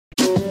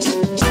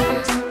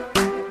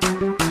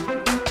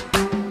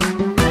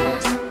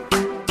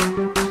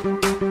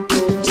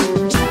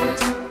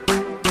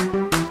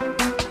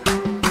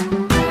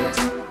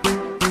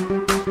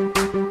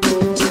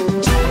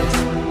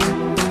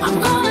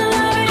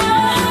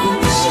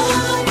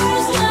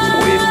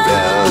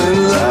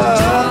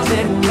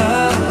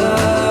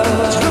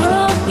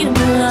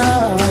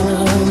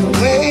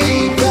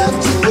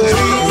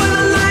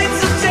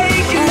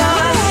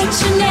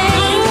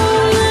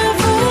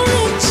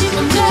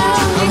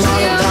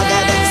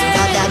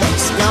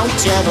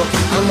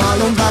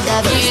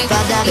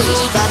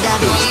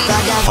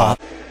Pop.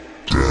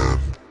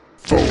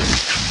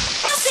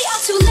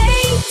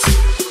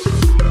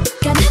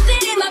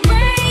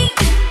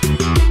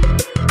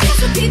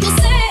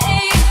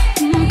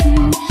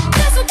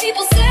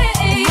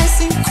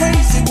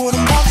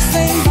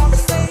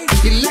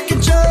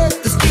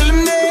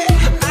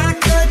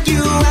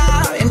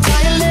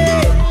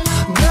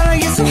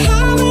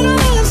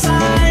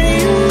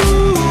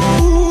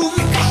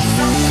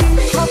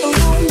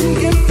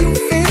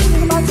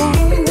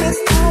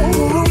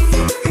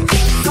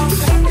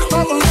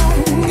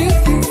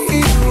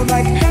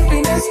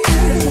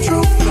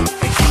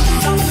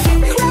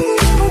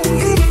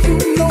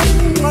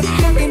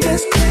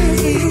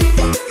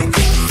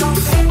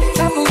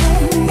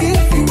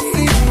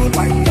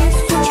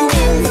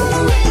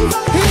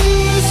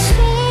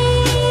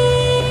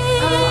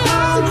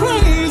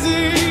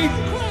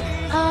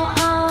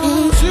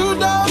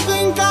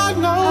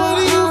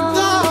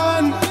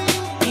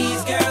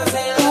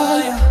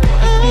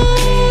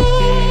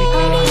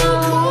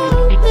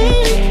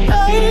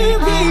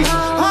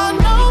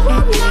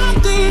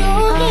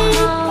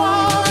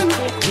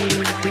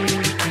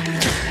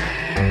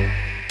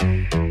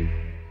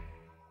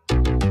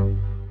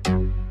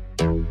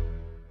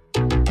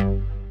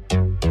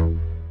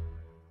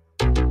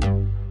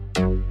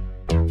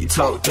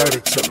 Talk dirty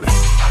to me.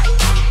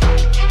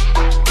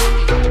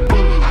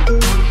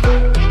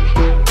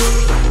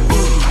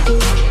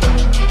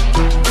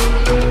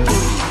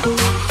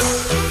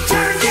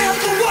 Turn down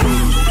the water.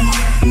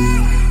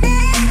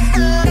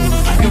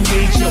 I can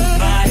read your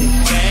body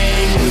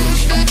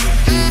language.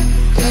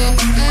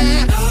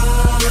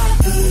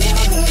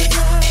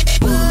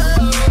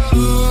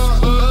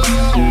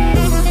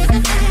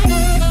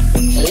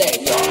 Let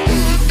go.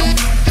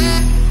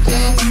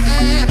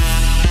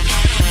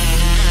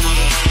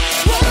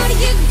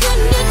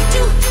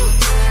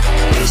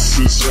 This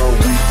is how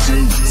we do.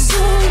 So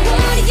what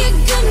are you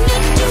gonna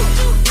do?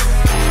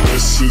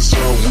 This is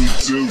how we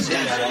do.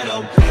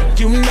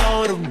 You know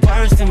the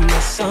words in my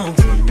songs.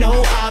 No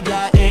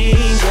habla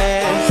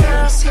English.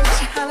 Girl said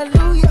you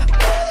hallelujah.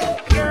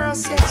 Girl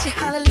said you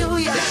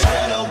hallelujah.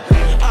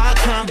 Our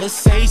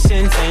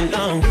conversations ain't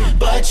long,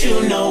 but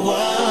you know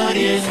what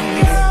is.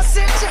 Girl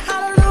said you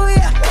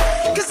hallelujah.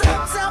 'Cause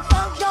Uptown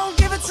Funk don't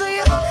give it to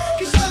you.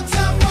 'Cause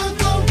Uptown Funk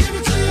don't give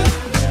it to you.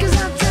 'Cause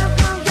Uptown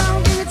Funk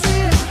don't give it to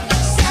you.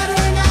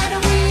 Saturday night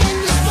and we in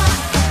the spot.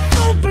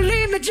 Don't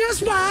believe me,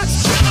 just watch.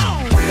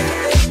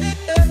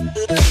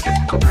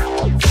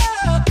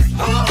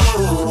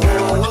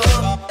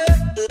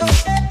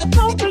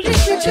 Don't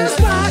believe me, just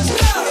watch.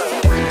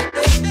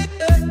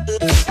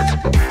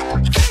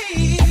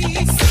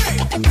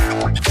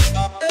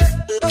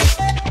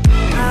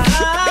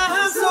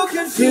 I'm so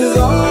confused.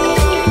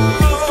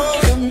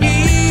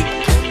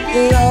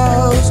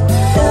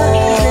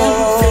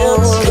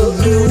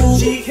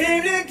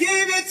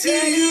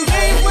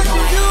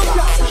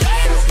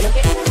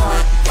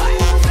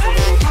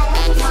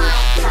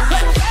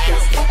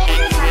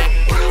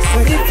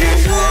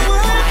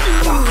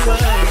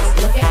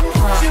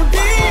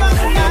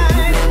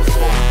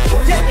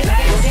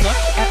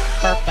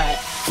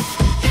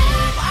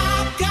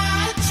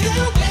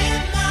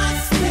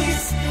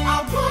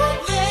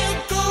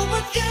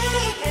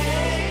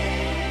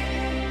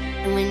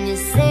 When you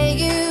say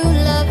you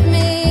love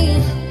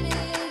me,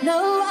 no,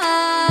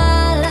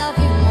 I love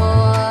you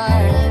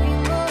more.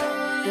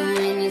 And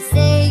when you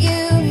say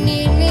you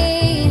need me,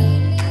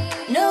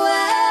 no,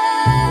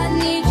 I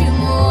need you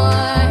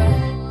more.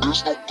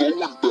 There's no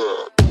going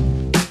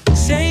back.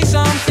 Say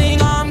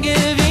something, I'm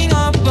giving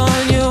up on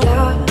you.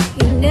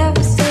 You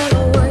never said a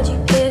word, you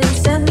didn't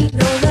send me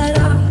no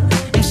letter.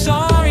 I'm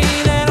sorry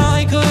that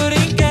I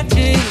couldn't get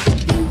to you.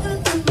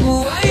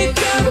 Why you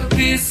gotta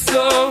be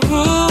so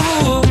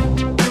rude?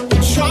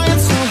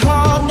 Trying so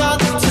hard not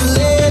to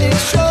let it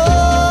show.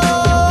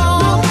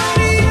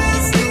 Nobody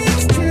else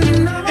seems to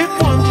know. If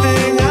one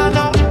thing I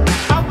know,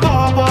 I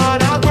fall but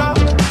I grow.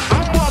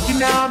 I'm walking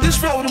down this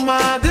road of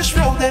mine, this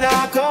road that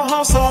I go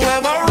home. So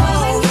am I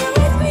wrong?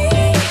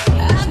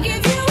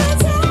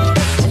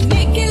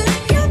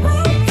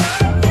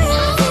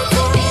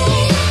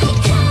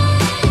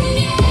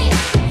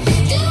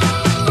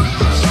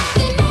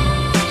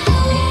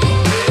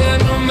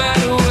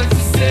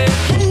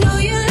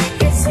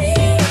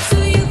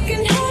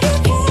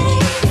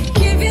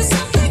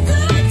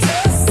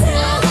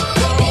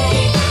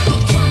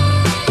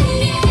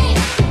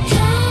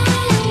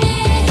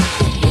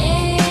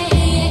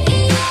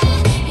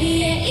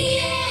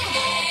 Yeah.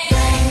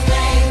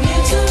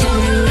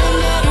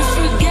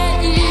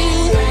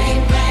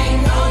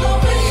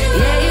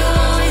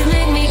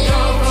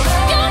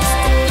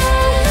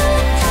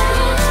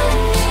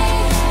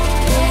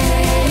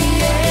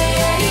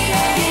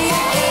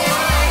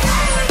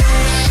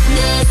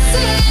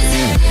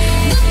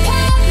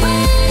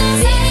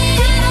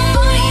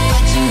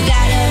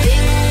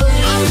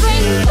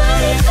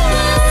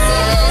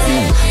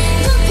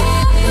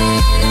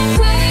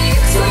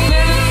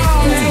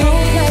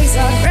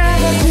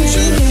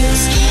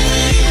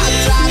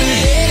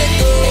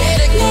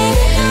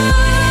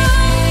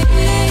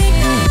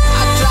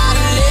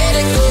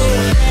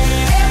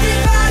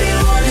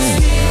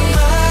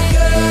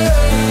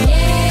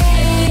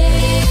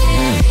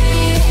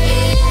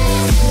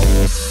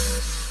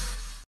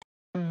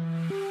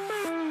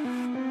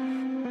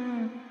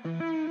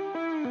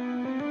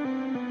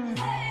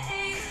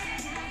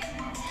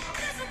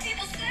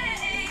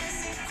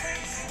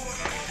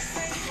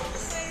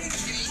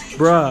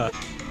 Bruh.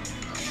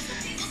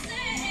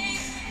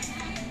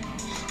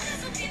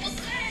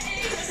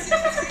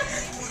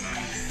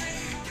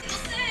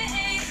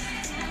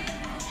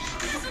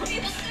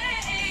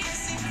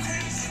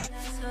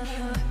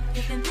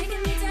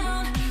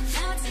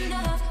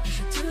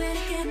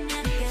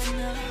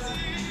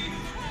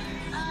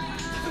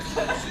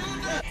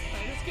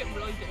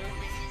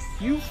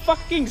 You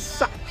fucking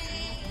suck.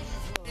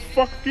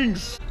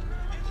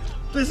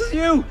 This is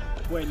you.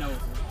 Wait, no.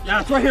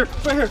 Yeah, it's right here.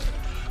 It's right here.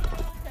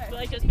 I feel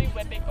like just be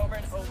whipping over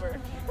and over.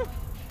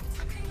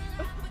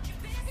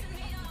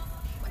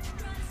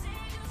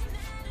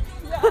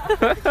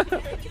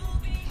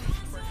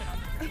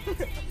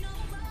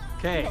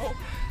 Okay.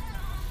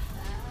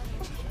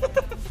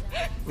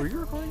 Were you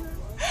recording that?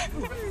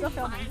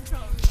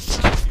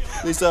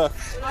 Lisa.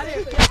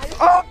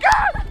 Oh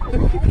God!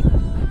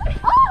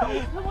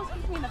 Almost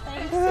between the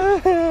face.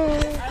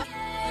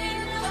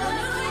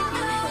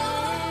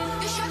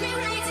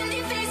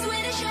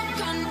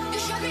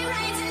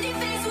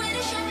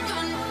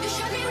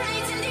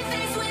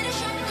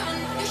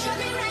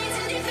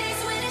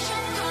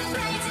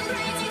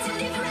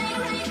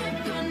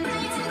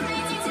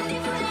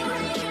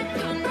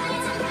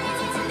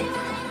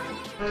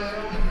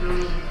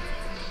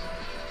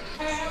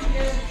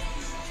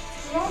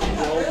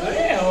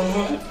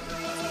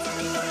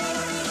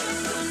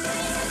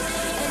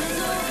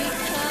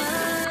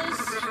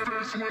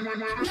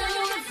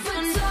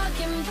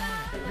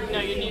 No,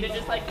 you need to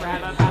just like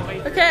grab up halfway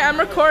through. Okay, I'm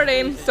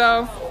recording,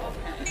 so.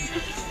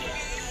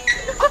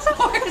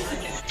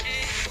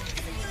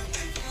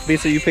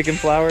 Lisa, you picking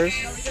flowers?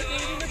 No, we just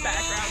need in the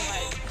background,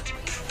 like.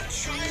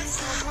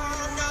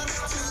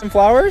 Some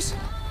flowers?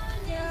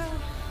 Yeah.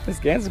 This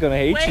Gans is gonna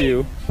hate Wait.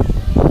 you.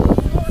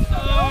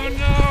 Oh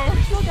no!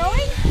 Still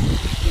going?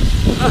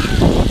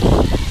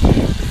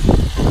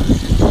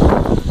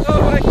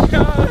 Oh my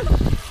God!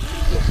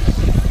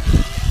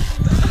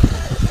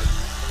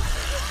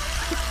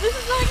 This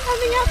is not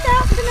coming out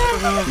fast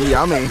enough.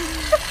 Yummy.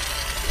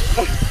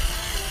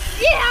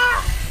 Yeah!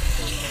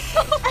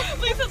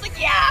 Lisa's like,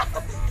 yeah!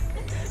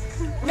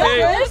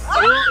 Okay.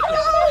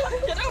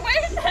 Get away!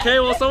 Okay,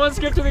 will someone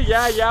skip to the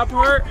yeah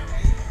part?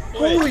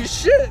 Holy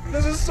shit!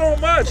 This is so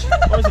much.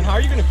 Thorsen, how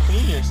are you gonna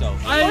clean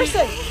yourself? I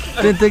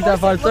didn't think that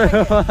far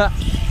through.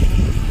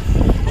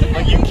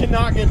 Like, you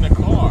cannot get in the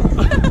car.